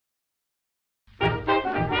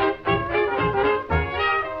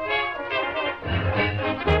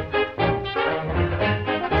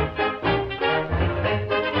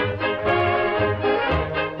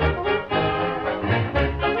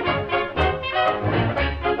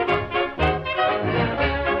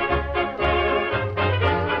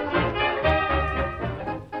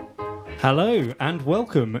Hello and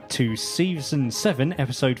welcome to Season 7,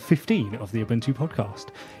 Episode 15 of the Ubuntu Podcast.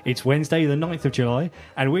 It's Wednesday the 9th of July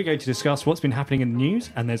and we're going to discuss what's been happening in the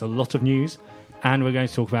news, and there's a lot of news, and we're going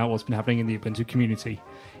to talk about what's been happening in the Ubuntu community.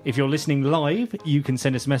 If you're listening live, you can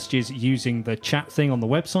send us messages using the chat thing on the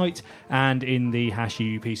website and in the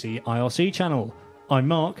 #UUPC IRC channel. I'm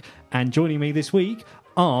Mark, and joining me this week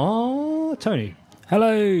are Tony.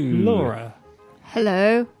 Hello. Laura.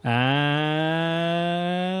 Hello. And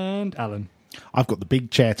Alan. I've got the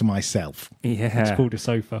big chair to myself. Yeah. It's called a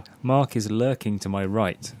sofa. Mark is lurking to my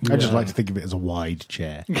right. I just like to think of it as a wide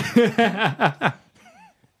chair.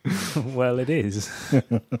 Well, it is. I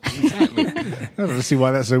don't see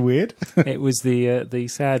why that's so weird. It was the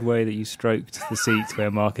sad way that you stroked the seat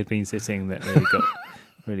where Mark had been sitting that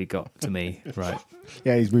really got to me. Right.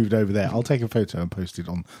 Yeah, he's moved over there. I'll take a photo and post it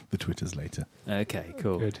on the Twitters later. Okay,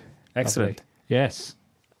 cool. Good. Excellent. Lovely. Yes.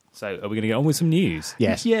 So, are we going to get on with some news?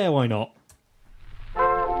 Yes. Yeah, why not?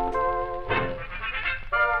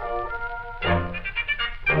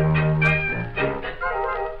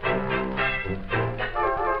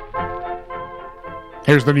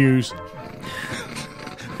 Here's the news.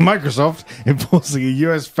 Microsoft enforcing a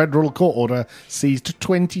US federal court order seized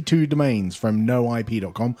 22 domains from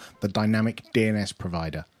noip.com, the dynamic DNS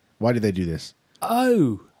provider. Why did they do this?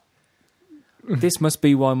 Oh! This must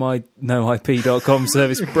be why my noip.com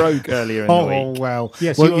service broke earlier in the week. Well.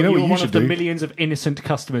 Yes, well, you're, you know you're what you one should of the do? millions of innocent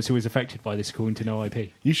customers who was affected by this, according to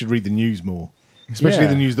NoIP. You should read the news more. Especially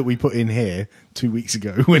Yeah. the news that we put in here 2 weeks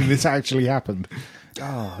ago when this actually happened.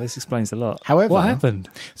 Oh, this explains a lot. However, what happened?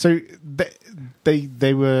 So they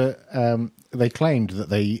claimed that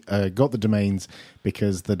they got the domains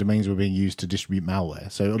because the domains were being used to distribute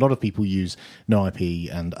malware. So a lot of people use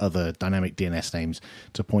NoIP and other dynamic DNS names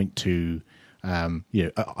to point to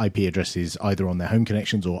IP addresses either on their home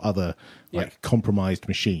connections or other compromised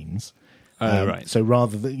machines. Right. So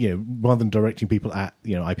rather than directing people at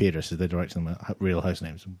IP addresses, they direct them at real host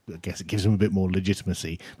names. I guess it gives them a bit more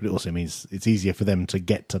legitimacy, but it also means it's easier for them to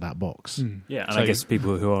get to that box. Yeah, and So- I guess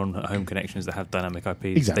people who are on home connections that have dynamic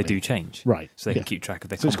IPs, Exactly. they do change. Right. So they can keep track of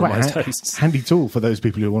their So it's quite compromised a hosts. handy tool for those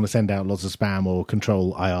people who want to send out lots of spam or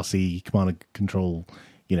control IRC, command and control,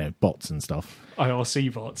 bots and stuff.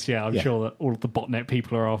 IRC bots, yeah. I'm Yeah. sure that all of the botnet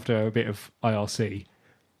people are after a bit of IRC.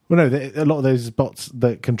 Well, no, a lot of those bots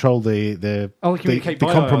that control the communicate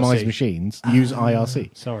by compromised IRC. machines use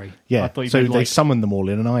IRC. Sorry. I Yeah, thought you so meant they summon them all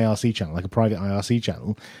in an IRC channel, like a private IRC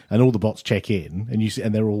channel, and all the bots check in,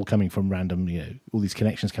 and they're all coming from random, all these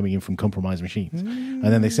connections coming in from compromised machines, and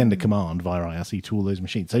then they send a command via IRC to all those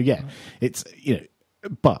machines. So yeah, it's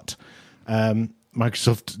but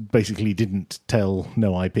Microsoft basically didn't tell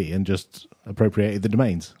NoIP and just appropriated the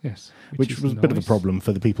domains. Yes. Which was a bit of a problem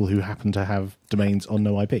for the people who happen to have domains on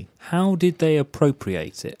NoIP. How did they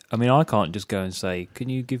appropriate it? I mean, I can't just go and say, can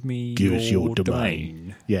you give me Us your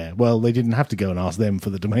domain. Yeah, well, they didn't have to go and ask them for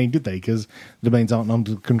the domain, did they? Because the domains aren't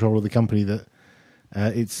under control of the company that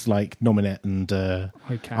it's like Nominet and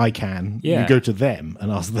ICANN. Yeah. You go to them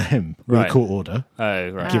and ask them with Right. a court order. Oh,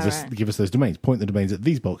 right. Give us those domains. Point the domains at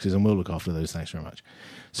these boxes and we'll look after those. Thanks very much.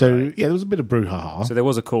 So, Right. yeah, there was a bit of brouhaha. So there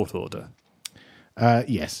was a court order.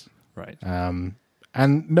 Yes. Right. And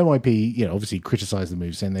NoIP, obviously criticised the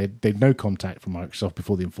move, saying they'd no contact from Microsoft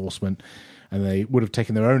before the enforcement, and they would have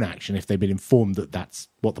taken their own action if they'd been informed that that's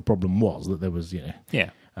what the problem was, that there was,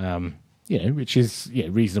 which is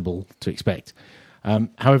reasonable to expect.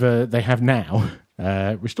 However, they have now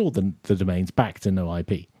restored the domains back to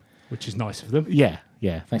NoIP, Which is nice of them. Yeah.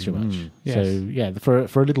 Thanks very much. Yes. So yeah,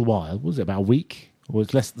 for a little while, was it about a week? Or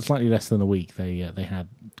it was slightly less than a week. They had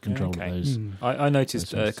control of those. I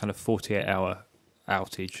noticed a kind of 48-hour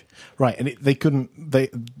outage. Right, and they couldn't. The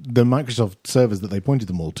Microsoft servers that they pointed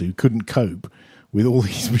them all to couldn't cope with all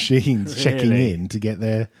these machines checking Really? in to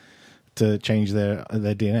change their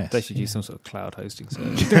DNS. They should use some sort of cloud hosting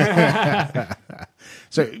service.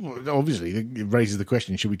 So obviously, it raises the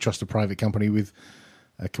question: should we trust a private company with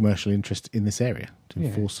a commercial interest in this area to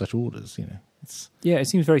enforce such orders? Yeah, it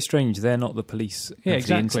seems very strange. They're not the police of the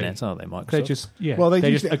internet, are they, Microsoft? They're just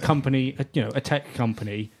they're just a company, a tech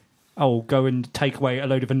company. Oh, go and take away a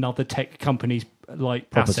load of another tech company's Property,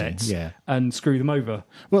 assets, and screw them over.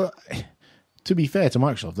 Well, to be fair to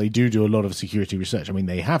Microsoft, they do a lot of security research. I mean,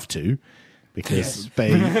 they have to, because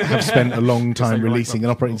they have spent a long time releasing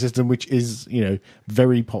an operating system which is,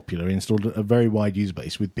 very popular, installed at a very wide user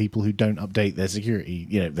base with people who don't update their security,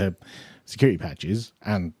 their security patches,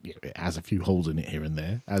 and it has a few holes in it here and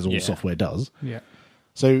there, as all software does. Yeah.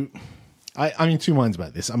 So, I'm in two minds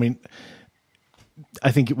about this. I mean,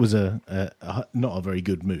 I think it was not a very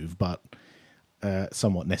good move, but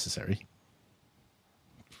somewhat necessary.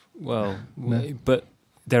 Well, but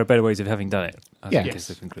there are better ways of having done it. I think is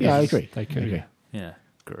the conclusion. Yeah, I agree. They could. agree. Yeah.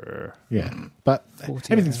 Grr. Yeah, but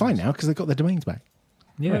 40 everything's hours. fine now because they've got their domains back.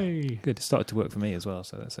 Yeah, Hooray. good. It started to work for me as well,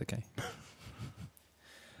 so that's okay.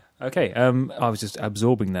 Okay, I was just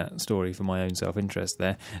absorbing that story for my own self-interest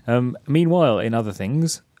there. Meanwhile, in other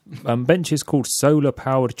things, benches called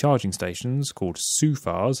solar-powered charging stations, called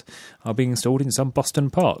SUFARs, are being installed in some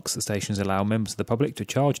Boston parks. The stations allow members of the public to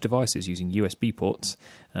charge devices using USB ports,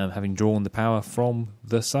 having drawn the power from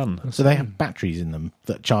the sun. So they have batteries in them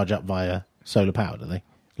that charge up via solar power, do they?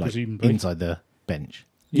 Like Presumably. inside the bench.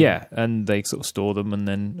 Yeah, and they sort of store them and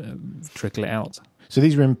then trickle it out. So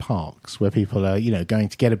these are in parks where people are, going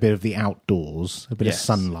to get a bit of the outdoors, a bit of Yes.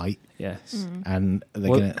 sunlight, Yes. and they're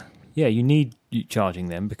Well, going to... Yeah, you need charging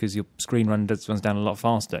them because your screen runs down a lot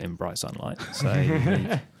faster in bright sunlight. So you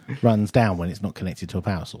need, runs down when it's not connected to a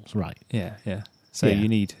power source, right? yeah. So Yeah. you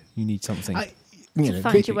need something. To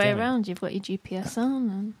find your way around, you've got your GPS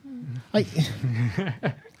on.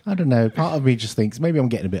 I don't know. Part of me just thinks, maybe I'm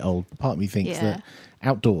getting a bit old. Part of me thinks that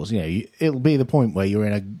outdoors, it'll be the point where you're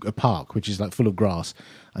in a park which is like full of grass,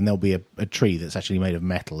 and there'll be a tree that's actually made of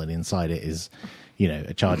metal, and inside it is,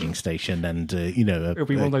 a charging station, and It'll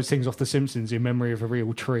be one of those things off The Simpsons in memory of a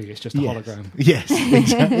real tree. It's just a hologram. Yes,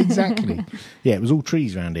 exactly. Yeah, it was all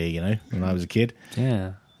trees around here, when I was a kid.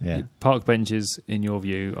 Yeah. Yeah. Park benches, in your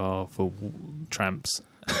view, are for tramps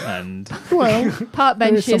and Well, Park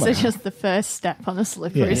There is benches some are of that. just the first step on a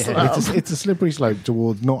slippery yeah, slope. it's a slippery slope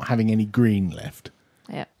towards not having any green left.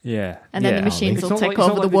 Yeah. yeah. And then yeah. the machines It's will not take like, it's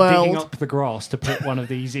over not the like they're digging world. up the grass to put one of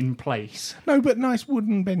these in place. No, but nice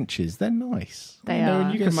wooden benches. They're nice. They You know, are.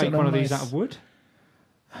 and you Get can make sort of one of these nice- out of wood.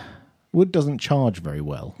 Wood doesn't charge very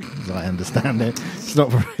well, as I understand it. It's not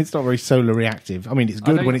very solar reactive. I mean, it's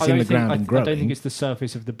good when it's in the ground and growing. I don't think it's the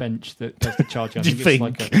surface of the bench that does the charging. I Do you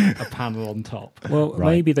think it's like a panel on top. Well,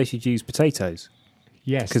 Right. maybe they should use potatoes.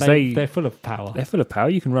 Yes, 'Cause they're full of power. They're full of power.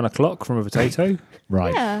 You can run a clock from a potato.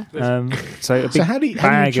 Right. Yeah. So a big So how do you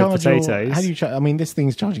bag of charge potatoes. how do you I mean, this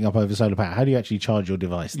thing's charging up over solar power. How do you actually charge your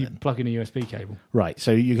device You then? plug in a USB cable. Right. So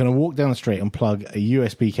you're going to walk down the street and plug a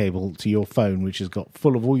USB cable to your phone, which has got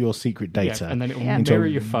full of all your secret data. Yeah, and then it will Yeah. mirror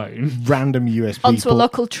your phone. Random USB Onto a port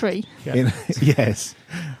local tree. Yeah. yes.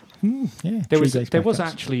 Yeah. There was tree-based backups.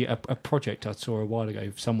 actually a project I saw a while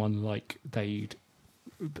ago. Someone they'd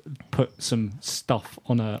put some stuff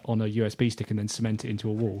on a USB stick and then cement it into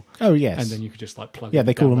a wall, Oh yes. and then you could just plug. Yeah, it,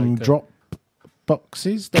 they call them download the- drop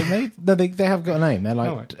boxes, don't they? No, they have got a name. They're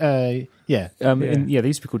like, yeah, they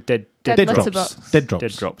used to be called dead Dead drops. letterbox. dead drops.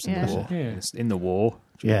 Dead drops in Yeah. the war. Yeah. It's in the war.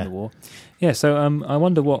 Yeah. In the war. Yeah. So I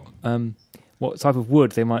wonder what type of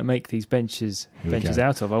wood they might make these benches Here we go.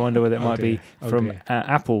 out of. I wonder whether it Oh might be dear. Oh from dear.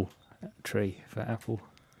 apple tree for apple.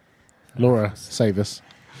 Laura, save us.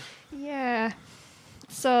 Yeah.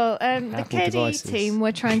 So the Apple KDE devices. team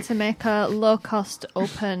were trying to make a low-cost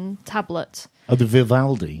open tablet. Oh, the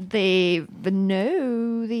Vivaldi. The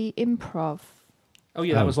Improv. Oh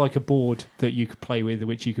yeah, that was like a board that you could play with,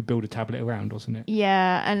 which you could build a tablet around, wasn't it?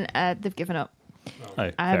 Yeah, and they've given up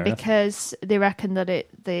Oh, fair enough. because they reckon that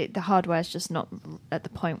the hardware is just not at the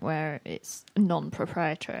point where it's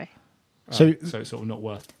non-proprietary. So- So it's sort of not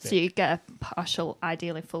worth it. So you get a partial,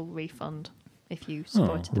 ideally full refund if you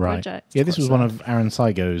supported the Right. project. Yeah, this quite was one of Aaron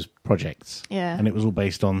Saigo's projects. Yeah. And it was all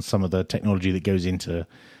based on some of the technology that goes into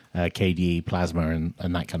KDE, Plasma,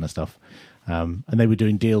 and that kind of stuff. And they were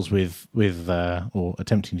doing deals with or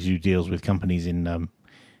attempting to do deals with companies in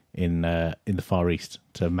the Far East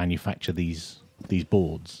to manufacture these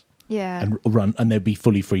boards Yeah. and they'd be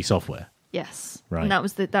fully free software. Yes. Right. And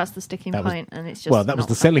that's the sticking That was- point, and it's just well, that was not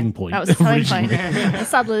the selling happening. point That was the selling originally. point. And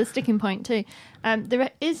sadly, the sticking point too. There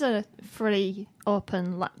is a free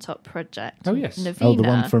open laptop project. Oh, yes. Navina, Oh, the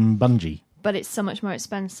one from Bungie. but it's so much more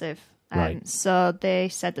expensive. Right. So they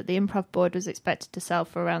said that the Improv board was expected to sell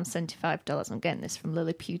for around $75. I'm getting this from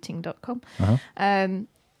lilyputing.com. Uh-huh.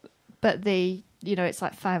 But it's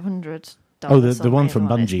like $500. Oh, the one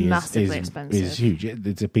from It's Bungie massively expensive. is huge.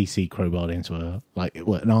 It's a PC crowbarred into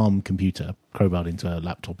an ARM computer crowbarred into a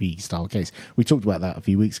laptop-y style case. We talked about that a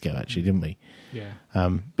few weeks ago, actually, didn't we? Yeah.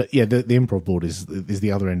 But yeah, the Improv board is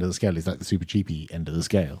the other end of the scale. It's like the super cheapy end of the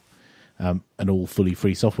scale, and all fully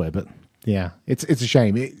free software. But yeah, it's a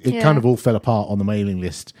shame. It kind of all fell apart on the mailing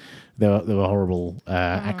list. There were horrible,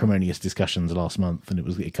 acrimonious discussions last month, and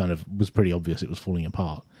it kind of was pretty obvious it was falling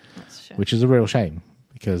apart, That's true. which is a real shame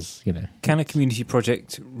because Can a community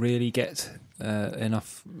project really get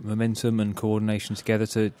enough momentum and coordination together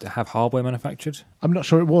to have hardware manufactured? I'm not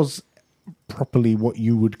sure it was properly what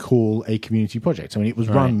you would call a community project. I mean, it was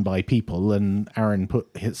run by people, and Aaron put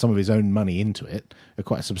some of his own money into it,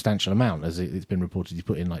 quite a substantial amount, as it's been reported. He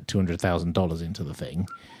put in like $200,000 into the thing,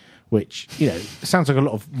 which, sounds like a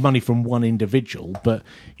lot of money from one individual, but,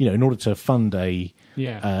 in order to fund a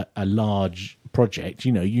large project,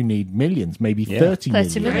 you need millions, maybe 30 million.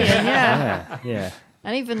 30 million, yeah. Yeah.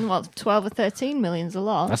 And even 12 or 13 million's a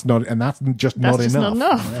lot. That's not enough. Not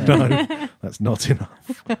enough. No, that's not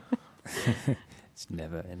enough. It's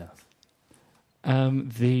never enough.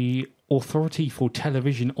 The Authority for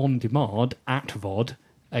Television on Demand, ATVOD,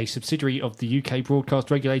 a subsidiary of the UK broadcast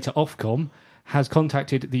regulator Ofcom, has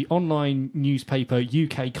contacted the online newspaper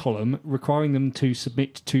UK Column, requiring them to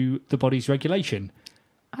submit to the body's regulation.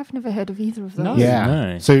 I've never heard of either of those. No. Yeah.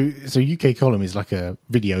 No. So UK Column is like a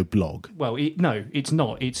video blog. Well, no, it's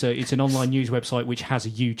not. It's an online news website which has a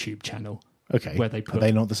YouTube channel. Okay. Where they put. Are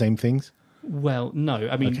they not the same things? Well, no.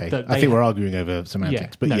 I mean, Okay. I think we're arguing over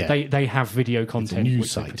semantics, but they have video content. it's a news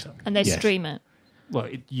which they site. put up. And they Yes. stream it. Well,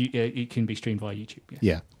 it can be streamed via YouTube. Yes.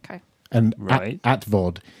 Yeah. Okay. And Right.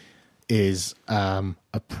 ATVOD is a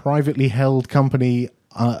privately held company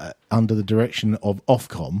under the direction of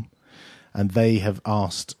Ofcom, and they have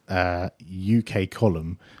asked UK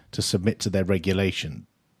Column to submit to their regulation.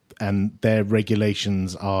 And their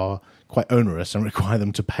regulations are quite onerous and require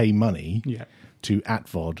them to pay money to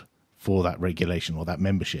ATVOD for that regulation or that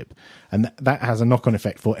membership. And that has a knock-on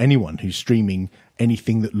effect for anyone who's streaming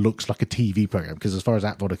anything that looks like a TV program, because as far as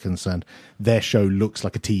ATVOD are concerned, their show looks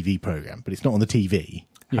like a TV program, but it's not on the TV.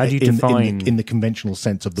 How do you in define... the conventional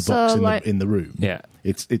sense of the box in the room? Yeah.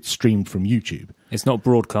 It's streamed from YouTube. It's not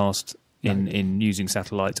broadcast in using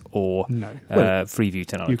satellite or Freeview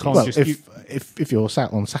technology. You can't Well, just if you're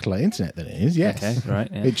sat on satellite internet, then it is, yes. Okay, right.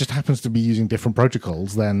 Yeah. It just happens to be using different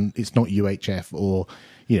protocols. Then it's not UHF or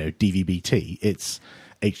DVB-T. It's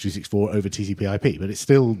H.264 over TCP/IP, but it's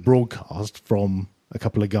still broadcast from a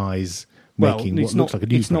couple of guys making what looks like a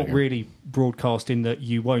news It's not program. really broadcast in that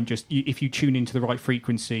you won't just... if you tune into the right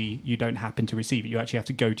frequency, you don't happen to receive it. You actually have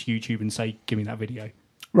to go to YouTube and say, give me that video.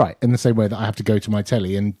 Right, in the same way that I have to go to my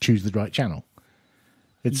telly and choose the right channel.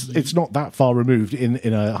 It's not that far removed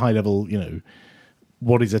in a high level,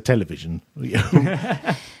 what is a television?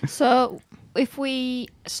 So, if we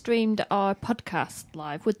streamed our podcast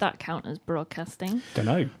live, would that count as broadcasting? Don't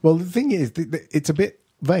know. Well, the thing is, it's a bit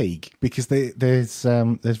vague because there's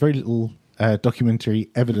very little documentary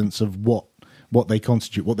evidence of what they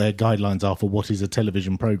constitute, what their guidelines are for what is a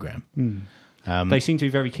television program. They seem to be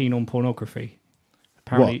very keen on pornography.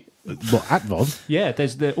 Apparently, what ATVOD? yeah.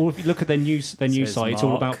 If you look at their news Says site, it's all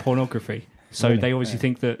Mark. about pornography. So Really? they obviously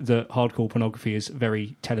think that hardcore pornography is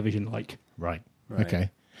very television-like. Right. Right. Okay.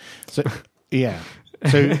 So yeah.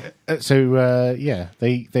 They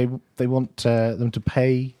want them to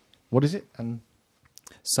pay. What is it? And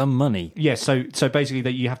Some money. Yeah, so basically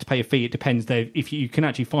that you have to pay a fee. It depends. If you can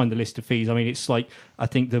actually find the list of fees. I mean, it's like, I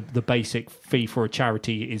think the basic fee for a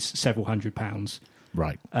charity is several £100s.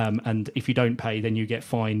 right. And if you don't pay, then you get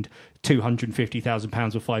fined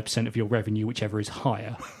 £250,000 or 5% of your revenue, whichever is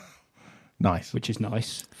higher, Nice. which is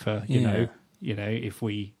nice for, Yeah. if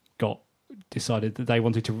we decided that they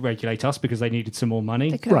wanted to regulate us because they needed some more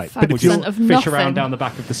money. They could Right, have but 5% of Fish nothing. around down the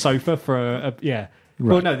back of the sofa for a yeah.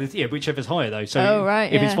 Right. Well, no, whichever's higher though. So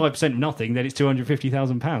if it's 5% of nothing, then it's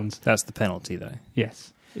 £250,000. That's the penalty, though.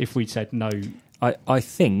 Yes. If we'd said no, I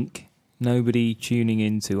think nobody tuning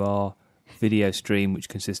into our video stream, which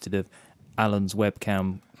consisted of Alan's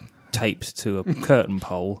webcam taped to a curtain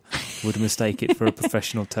pole, would mistake it for a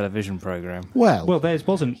professional television program. Well, theirs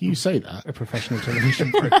wasn't you say that, a professional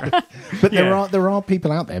television program. but Yeah. there are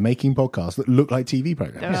people out there making podcasts that look like TV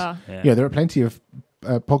programs. There are. Yeah. There are plenty of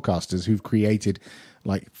podcasters who've created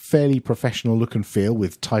like fairly professional look and feel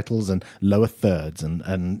with titles and lower thirds and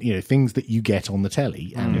things that you get on the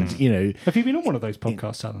telly, and Have you been on one of those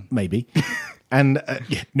podcasts, Alan? maybe, and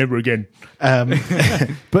never again.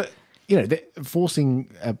 But they're forcing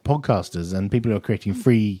podcasters and people who are creating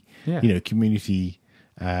free, community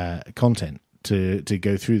content to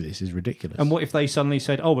go through this is ridiculous. And what if they suddenly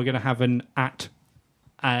said, "Oh, we're going to have an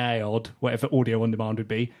AOD, whatever audio on demand would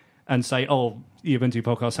be," and say, "Oh, the Ubuntu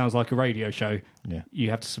podcast sounds like a radio show. Yeah. You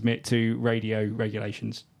have to submit to radio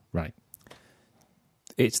regulations." Right.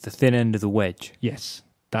 It's the thin end of the wedge. Yes,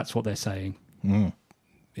 that's what they're saying.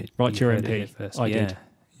 Write to your MP. I did.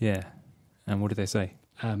 Yeah. And what did they say?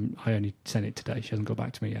 I only sent it today. She hasn't got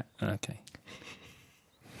back to me yet. Okay.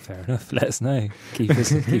 Fair enough. Let us know. Keep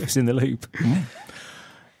us in the loop.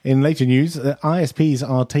 In later news, ISPs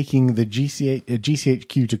are taking the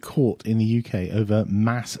GCHQ to court in the UK over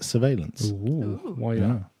mass surveillance. Ooh. Why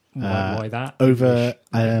that? Why that? over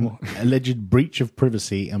alleged breach of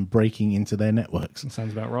privacy and breaking into their networks.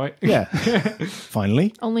 Sounds about right. Yeah,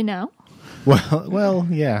 finally. Only now. Well,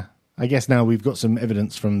 yeah. I guess now we've got some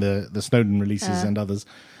evidence from the Snowden releases and others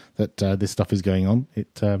that this stuff is going on.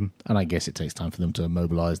 And I guess it takes time for them to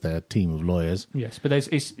mobilise their team of lawyers. Yes, but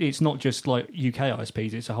it's not just like UK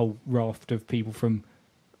ISPs, it's a whole raft of people from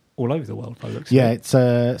all over the world, by the looks of it.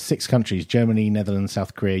 It's 6 countries: Germany, Netherlands,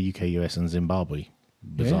 South Korea, UK, US and Zimbabwe.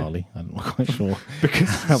 Bizarrely. I'm not quite sure. Because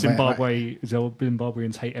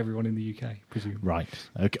Zimbabweans hate everyone in the UK, presumably. Right.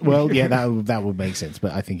 Okay. Well, yeah, that would make sense,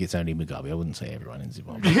 but I think it's only Mugabe. I wouldn't say everyone in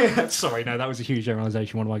Zimbabwe. Sorry, no, that was a huge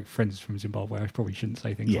generalisation. One of my friends is from Zimbabwe. I probably shouldn't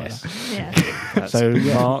say things like that.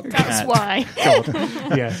 Yeah. Mark. That's why.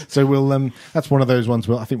 Yeah. So we'll that's one of those ones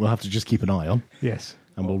I think we'll have to just keep an eye on. Yes.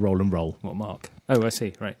 And we'll roll and roll. What, Mark? Oh, I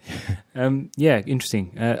see. Right. Yeah,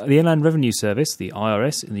 interesting. The Inland Revenue Service, the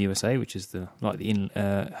IRS in the USA, which is Her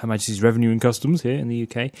Majesty's Revenue and Customs here in the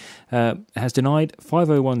UK, has denied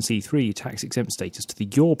 501c3 tax-exempt status to the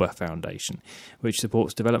Yorba Foundation, which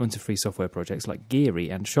supports development of free software projects like Geary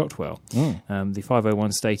and Shotwell. The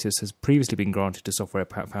 501 status has previously been granted to software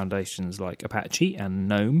foundations like Apache and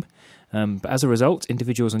GNOME, but as a result,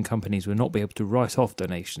 individuals and companies will not be able to write off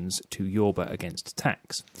donations to Yorba against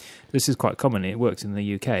tax. This is quite common. It works in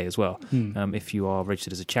the UK as well. If you are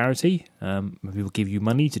registered as a charity, people give you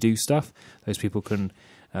money to do stuff. Those people can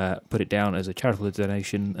put it down as a charitable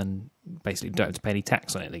donation and basically don't have to pay any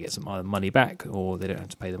tax on it. They get some either money back or they don't have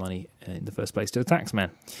to pay the money in the first place to the tax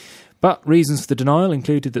man. But reasons for the denial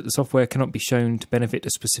included that the software cannot be shown to benefit a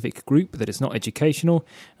specific group, that it's not educational,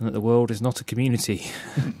 and that the world is not a community.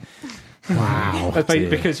 Wow.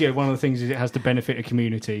 Because one of the things is it has to benefit a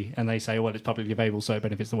community, and they say, well, it's publicly available, so it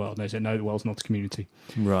benefits the world. And they say, no, the world's not a community.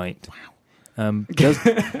 Right. Wow.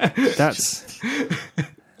 That's...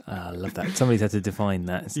 I love that. Somebody's had to define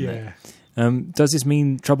that, isn't it? Does this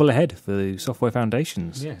mean trouble ahead for the software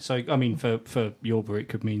foundations? Yeah, so, I mean, for Yorba, it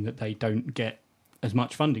could mean that they don't get as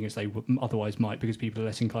much funding as they otherwise might because people are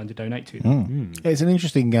less inclined to donate to them. It's an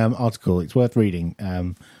interesting article. It's worth reading,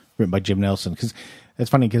 written by Jim Nelson, because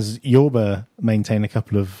it's funny because Yorba maintain a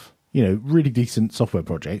couple of really decent software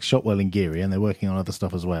projects, Shotwell and Geary, and they're working on other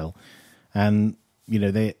stuff as well. And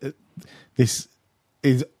this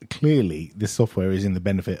is clearly, this software is in the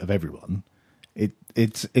benefit of everyone.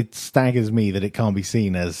 It staggers me that it can't be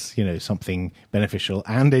seen as something beneficial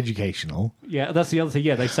and educational. Yeah, that's the other thing.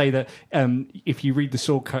 Yeah, they say that if you read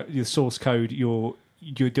the source code, you're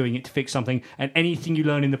doing it to fix something, and anything you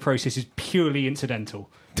learn in the process is purely incidental.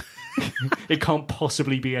 It can't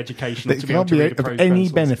possibly be educational. It can't be of any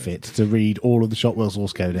benefit to read all of the Shotwell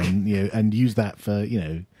source code and use that for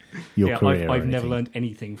your career. I've never learned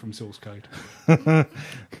anything from source code.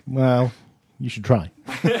 Well, you should try.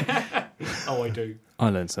 Oh, I do. I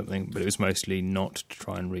learned something, but it was mostly not to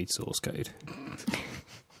try and read source code.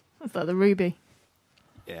 Is that the Ruby?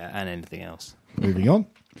 Yeah, and anything else. Moving on.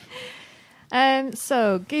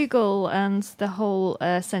 So Google and the whole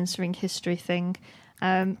censoring history thing.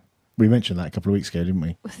 We mentioned that a couple of weeks ago, didn't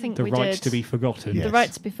we? I think the we right did. to be forgotten. Yes. The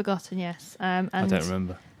right to be forgotten, yes. And I don't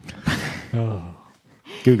remember. Oh.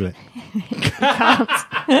 Google it.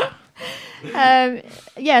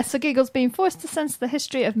 So Google's been forced to censor the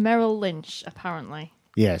history of Merrill Lynch, apparently.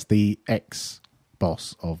 Yes, the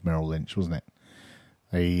ex-boss of Merrill Lynch, wasn't it?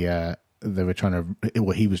 They were trying to...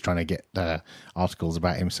 Well, he was trying to get articles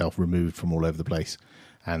about himself removed from all over the place,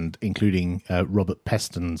 and including Robert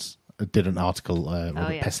Peston's... did an article,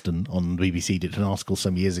 Peston on BBC did an article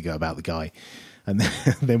some years ago about the guy. And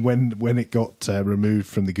then when it got removed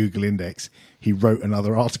from the Google index, he wrote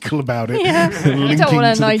another article about it, linking don't want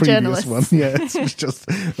to to the annoy previous journalists. one. Yeah, it's just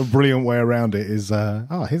a brilliant way around it. Here's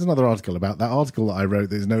another article about that article that I wrote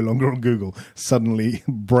that is no longer on Google. Suddenly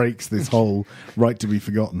breaks this whole right to be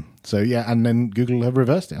forgotten. So yeah, and then Google have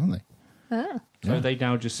reversed it, haven't they? So they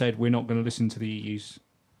now just said we're not going to listen to the EU's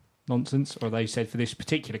nonsense, or they said for this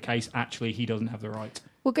particular case, actually, he doesn't have the right.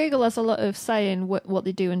 Well, Google has a lot of say in what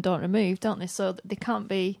they do and don't remove, don't they? So they can't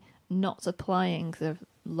be not applying the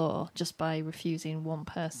law just by refusing one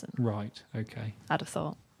person. Right, okay. I'd have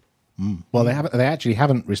thought. Well, they actually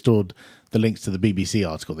haven't restored the links to the BBC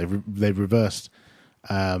article. They've reversed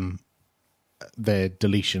their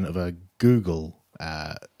deletion of a Google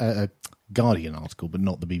a Guardian article, but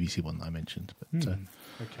not the BBC one that I mentioned. But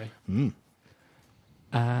okay.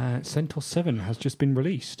 CentOS 7 has just been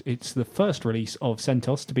released. It's the first release of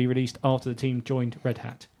CentOS to be released after the team joined Red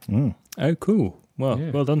Hat. Oh, cool. Well,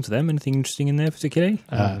 well done to them. Anything interesting in there particularly?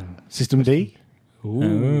 System D.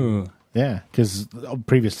 Ooh. Yeah, because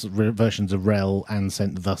versions of RHEL and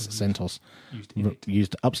CentOS used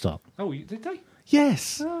used Upstart. Oh, did they?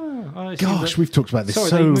 Yes. I assumed Gosh, that- we've talked about this Sorry,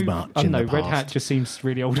 so they moved- much I in know, the Red past. Hat just seems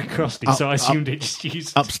really old and crusty, so I assumed it just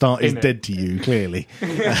used... Upstart is in it. dead to you, clearly.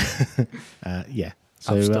 Yeah.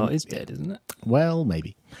 So, Upstart is dead, isn't it? well,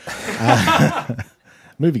 maybe.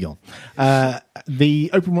 Moving on. The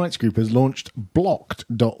Open Rights Group has launched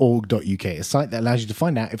blocked.org.uk, a site that allows you to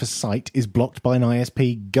find out if a site is blocked by an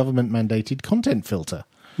ISP government-mandated content filter.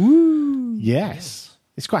 Woo! Yes.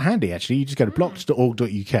 It's quite handy, actually. You just go to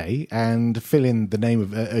blocked.org.uk and fill in the name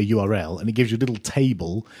of a URL, and it gives you a little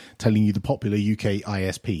table telling you the popular UK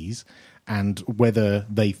ISPs and whether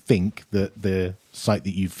they think that the site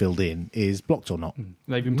that you've filled in is blocked or not.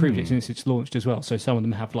 They've improved it since it's launched as well. So some of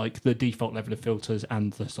them have like the default level of filters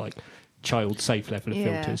and the like child safe level of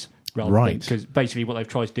filters. Right. Because basically what they've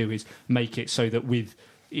tried to do is make it so that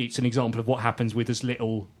it's an example of what happens with as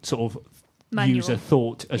little sort of Manual. user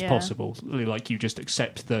thought as Yeah. possible. Like you just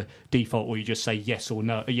accept the default, or you just say yes or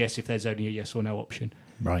no. Yes if there's only a yes or no option.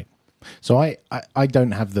 Right. So I don't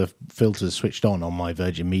have the filters switched on my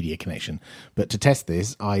Virgin Media connection, but to test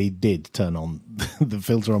this, I did turn on the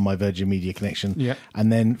filter on my Virgin Media connection, Yeah.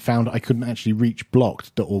 and then found I couldn't actually reach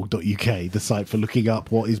blocked.org.uk, the site for looking up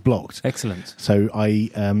what is blocked. Excellent. So I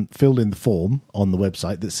filled in the form on the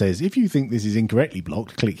website that says, if you think this is incorrectly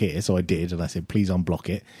blocked, click here. So I did, and I said, please unblock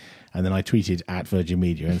it. And then I tweeted at Virgin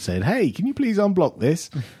Media and said, hey, can you please unblock this?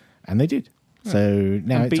 And they did. So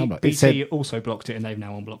now And it's unblocked. It BT said, also blocked it, and they've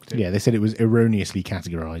now unblocked it. yeah, they said it was erroneously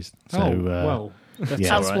categorized. So, well,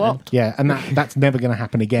 yeah. That's what. Yeah, and that's never going to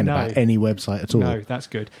happen again No. about any website at all. no, that's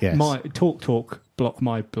good. Yes. My Talk block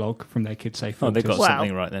my blog from their kids safe Oh, they got filters. Wow.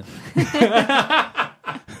 something right then.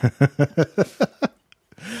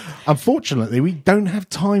 Unfortunately, we don't have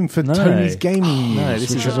time for No. Tony's gaming news, No,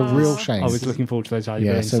 this which is- is a real shame. I was looking forward to those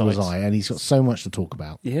valuable yeah, insights. so was I, and he's got so much to talk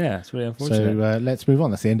about. Yeah, it's really unfortunate. So let's move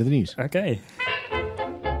on. That's the end of the news. Okay.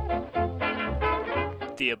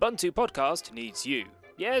 The Ubuntu podcast needs you.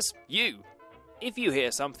 Yes, you. If you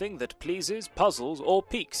hear something that pleases, puzzles, or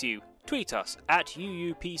piques you, tweet us at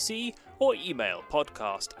UUPC or email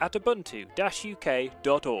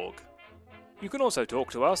podcast@ubuntu-uk.org. You can also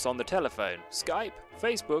talk to us on the telephone, Skype,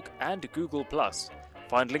 Facebook, and Google+.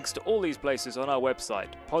 Find links to all these places on our website,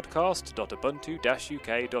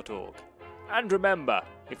 podcast.ubuntu-uk.org. And remember,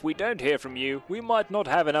 if we don't hear from you, we might not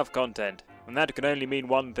have enough content, and that can only mean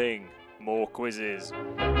one thing: more quizzes.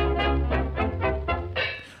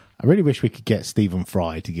 I really wish we could get Stephen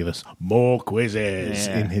Fry to give us more quizzes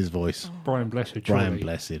Yeah. in his voice. Brian Blessed. Brian surely.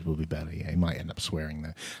 Blessed will be better. Yeah, he might end up swearing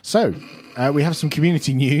there. So, we have some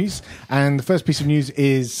community news. And the first piece of news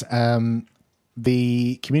is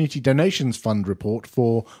the Community Donations Fund report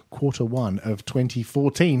for Q1 of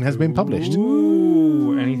 2014 has been published.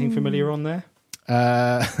 Ooh, anything familiar on there?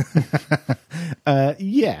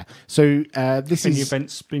 Yeah. So, this Any is...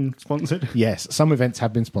 events been sponsored? Yes, some events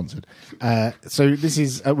have been sponsored. So this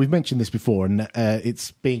is, we've mentioned this before, and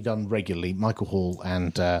it's being done regularly. Michael Hall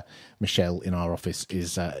and Michelle in our office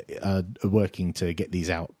is working to get these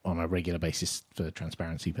out on a regular basis for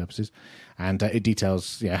transparency purposes. And it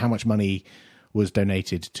details how much money was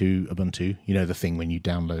donated to Ubuntu. You know, the thing when you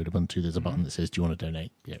download Ubuntu, there's a button that says, do you want to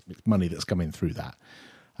donate? Yeah, it's money that's coming through that.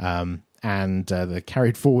 And the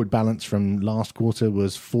carried forward balance from last quarter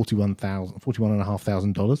was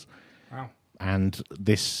 $41,500. Wow. And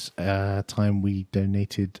this time we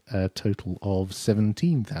donated a total of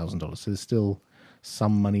 $17,000. So there's still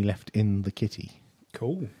some money left in the kitty.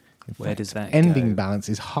 Cool. Where does that Ending go? balance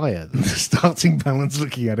is higher than the starting balance.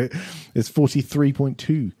 Looking at it, there's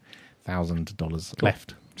 $43,200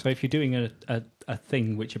 left. So if you're doing a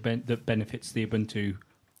thing that benefits the Ubuntu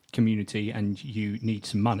community and you need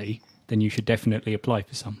some money, then you should definitely apply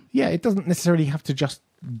for some. Yeah, it doesn't necessarily have to just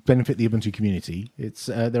benefit the Ubuntu community. It's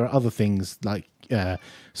there are other things like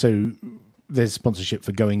so there's sponsorship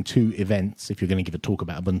for going to events if you're going to give a talk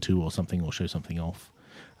about Ubuntu or something or show something off.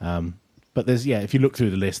 But there's if you look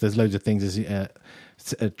through the list, there's loads of things. There's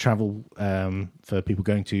travel for people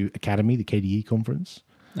going to Academy, the KDE conference.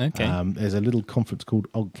 Okay. There's a little conference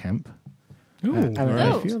called OggCamp. Ooh, And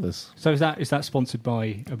a few others. So is that sponsored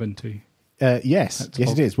by Ubuntu? Yes, That's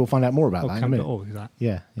it is. We'll find out more about that in a minute. Ogcamp.org, is that?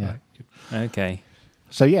 Yeah. Right, good. Okay.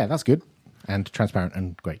 So that's good and transparent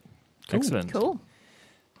and great. Excellent. Cool.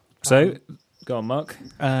 So, go on, Mark.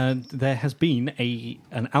 There has been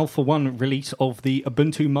an Alpha 1 release of the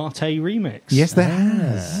Ubuntu Mate remix. Yes, there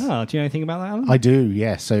has. Ah, do you know anything about that, Alan? I do,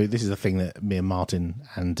 yes. So this is a thing that me and Martin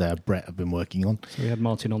and Brett have been working on. So we had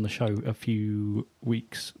Martin on the show a few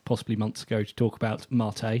weeks, possibly months ago, to talk about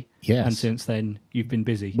Mate. Yes. And since then, you've been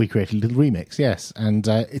busy. We created a little remix, yes, and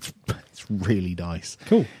it's really nice.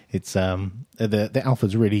 Cool. It's the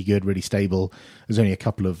alpha's really good, really stable. There's only a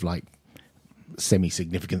couple of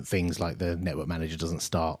semi-significant things like the network manager doesn't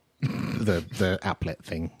start the applet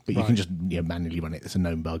thing, but you can just manually run it. It's a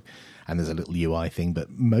known bug, and there's a little UI thing,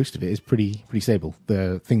 but most of it is pretty stable.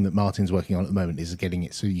 The thing that Martin's working on at the moment is getting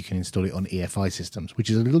it so you can install it on EFI systems, which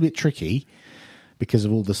is a little bit tricky because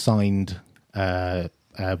of all the signed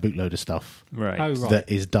bootloader stuff that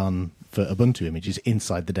is done for Ubuntu images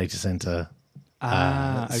inside the data center.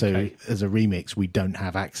 So as a remix, we don't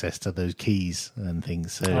have access to those keys and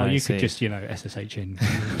things. So you could just SSH in.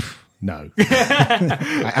 No,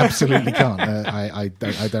 I absolutely can't. I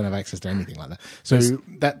don't have access to anything like that. So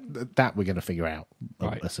that we're going to figure out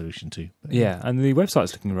a solution to. Yeah, and the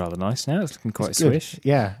website's looking rather nice now. It's looking quite swish.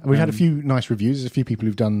 Yeah, and we've had a few nice reviews. There's a few people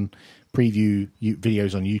who've done preview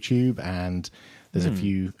videos on YouTube, and there's a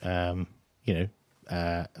few,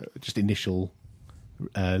 just initial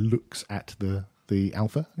looks at the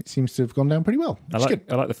alpha. It seems to have gone down pretty well. I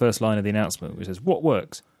like the first line of the announcement, which says, "What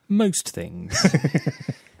works? Most things."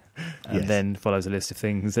 And then follows a list of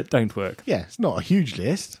things that don't work. Yeah, it's not a huge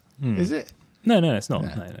list, is it? No, it's not.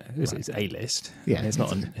 No. It's a list. Yeah, it's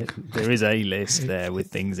not. There is a list there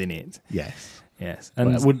with things in it. Yes.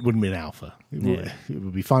 And it wouldn't be an alpha. It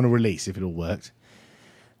would be final release if it all worked.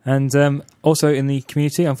 And also in the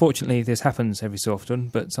community, unfortunately, this happens every so often,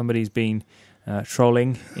 but somebody's been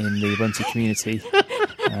trolling in the Ubuntu community.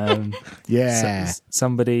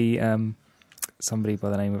 Somebody by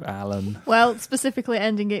the name of Alan. Well, specifically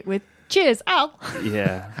ending it with "Cheers, Al."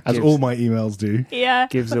 Yeah, as all my emails do. Yeah,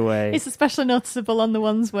 gives away. It's especially noticeable on the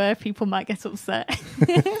ones where people might get upset.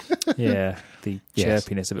 Yeah, the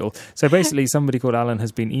chirpiness of it all. So basically, somebody called Alan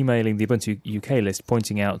has been emailing the Ubuntu UK list,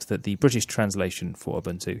 pointing out that the British translation for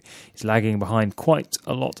Ubuntu is lagging behind quite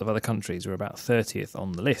a lot of other countries. We're about 30th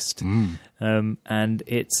on the list, and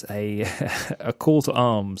it's a call to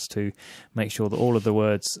arms to make sure that all of the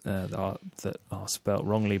words that are spelt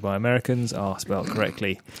wrongly by Americans are spelt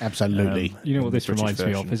correctly. Absolutely. You know what this British reminds me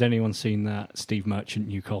version. of? Has anyone seen that Steve Merchant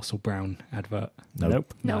Newcastle Brown advert?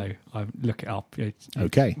 Nope. No. I look it up. It's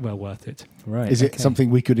okay. Well worth it. Right. Is it something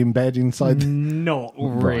we could embed inside? Not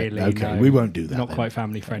really. Right, okay, no. we won't do that. Not then. quite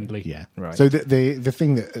family friendly. Yeah. Right. So the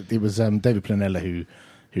thing that it was David Planella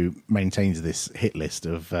who maintains this hit list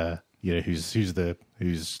of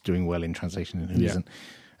who's doing well in translation and who isn't,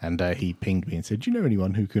 and he pinged me and said, "Do you know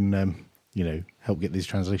anyone who can help get these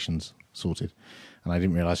translations sorted?" And I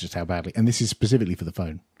didn't realise just how badly. And this is specifically for the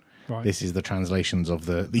phone. Right. This is the translations of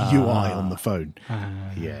the UI on the phone.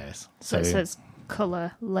 Yes. So it says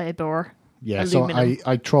colour, labour. Yeah, aluminum. so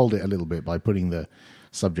I trolled it a little bit by putting the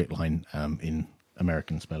subject line in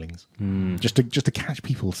American spellings, just to catch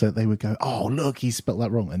people so that they would go, "Oh, look, he spelled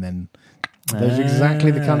that wrong," and then those are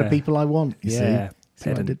exactly the kind of people I want. You see? See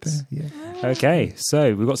what I did there? Yeah. Okay,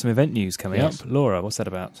 so we've got some event news coming up. Laura, what's that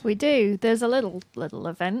about? We do. There's a little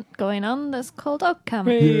event going on that's called OggCamp.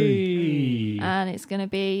 Hey. And it's going to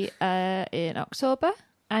be in October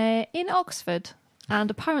in Oxford. And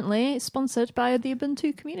apparently it's sponsored by the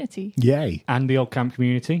Ubuntu community. Yay. And the OggCamp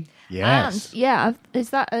community. Yes. And is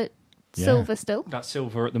that at silver still? That's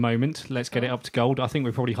silver at the moment. Let's get it up to gold. I think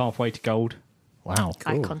we're probably halfway to gold. Wow.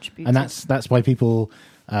 I Cool. contributed. And that's why people...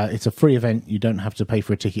 it's a free event. You don't have to pay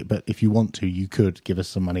for a ticket, but if you want to, you could give us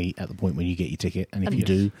some money at the point when you get your ticket. And if you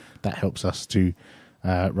do, that helps us to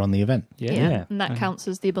run the event. Yeah. And that counts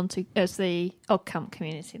as the OggCamp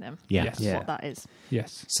community then. Yeah. Yes. Yeah. What that is.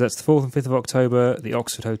 Yes. So that's the 4th and 5th of October, the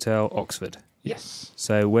Oxford Hotel, Oxford. Yes.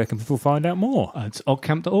 So where can people find out more? It's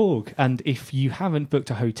oggcamp.org. And if you haven't booked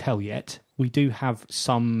a hotel yet, we do have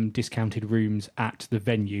some discounted rooms at the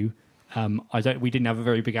venue. We didn't have a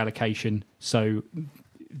very big allocation, so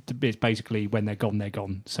it's basically when they're gone, they're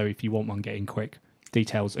gone. So if you want one, get in quick.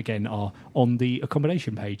 Details, again, are on the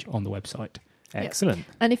accommodation page on the website. Excellent.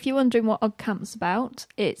 And if you're wondering what OggCamp's about,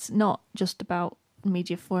 it's not just about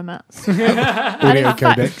media formats. Audio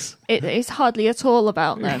codecs. It's hardly at all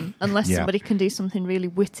about them, unless Yeah. somebody can do something really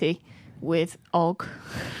witty with Ogg.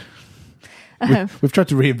 We've tried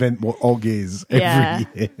to reinvent what OGG is every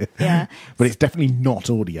year. Yeah. But it's definitely not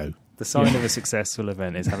audio. The sign of a successful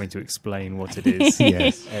event is having to explain what it is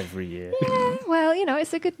Yes. every year. Well,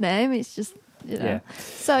 it's a good name. It's just, Yeah.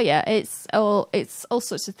 So yeah, it's all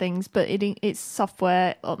sorts of things, but it's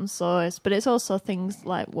software, open source, but it's also things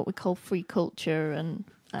like what we call free culture and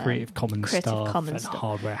Creative Commons stuff and stuff.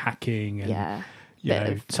 hardware hacking. And, Yeah. you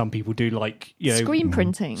know, some people do like, Screen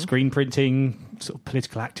printing. screen printing, sort of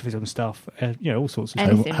political activism stuff, all sorts of stuff.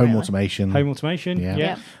 Anything, Home really. automation. Home automation,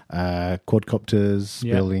 Yeah. yeah. Quadcopters,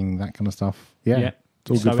 Yeah. building, that kind of stuff. Yeah. Yeah.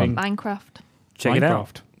 It's all good Sewing. fun. Minecraft. Check it out.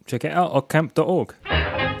 Minecraft. Check it out, oggcamp.org.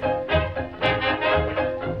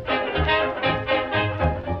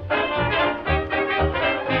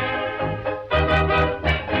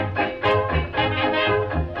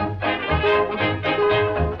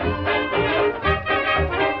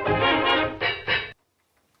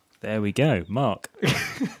 There we go. Mark.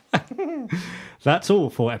 That's all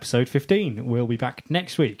for episode 15. We'll be back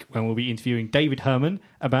next week when we'll be interviewing David Herman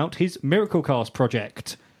about his Miraclecast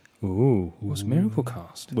project. Ooh, what's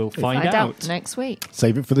Miraclecast? We'll We'll find out. next week.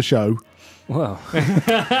 Save it for the show. Well,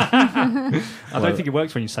 I don't think it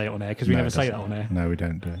works when you say it on air because we never say that on air. No, we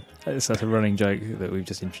don't do it. it's such a running joke that we've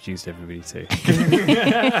just introduced everybody to.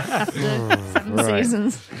 After 7 Right.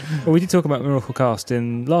 seasons. Well, we did talk about Miraclecast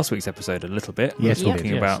in last week's episode a little bit. Yes, we were we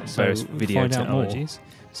talking did. about Yes. various So video find out more. technologies.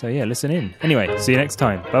 So yeah, listen in. Anyway, see you next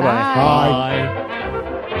time. Bye-bye. Bye. Bye.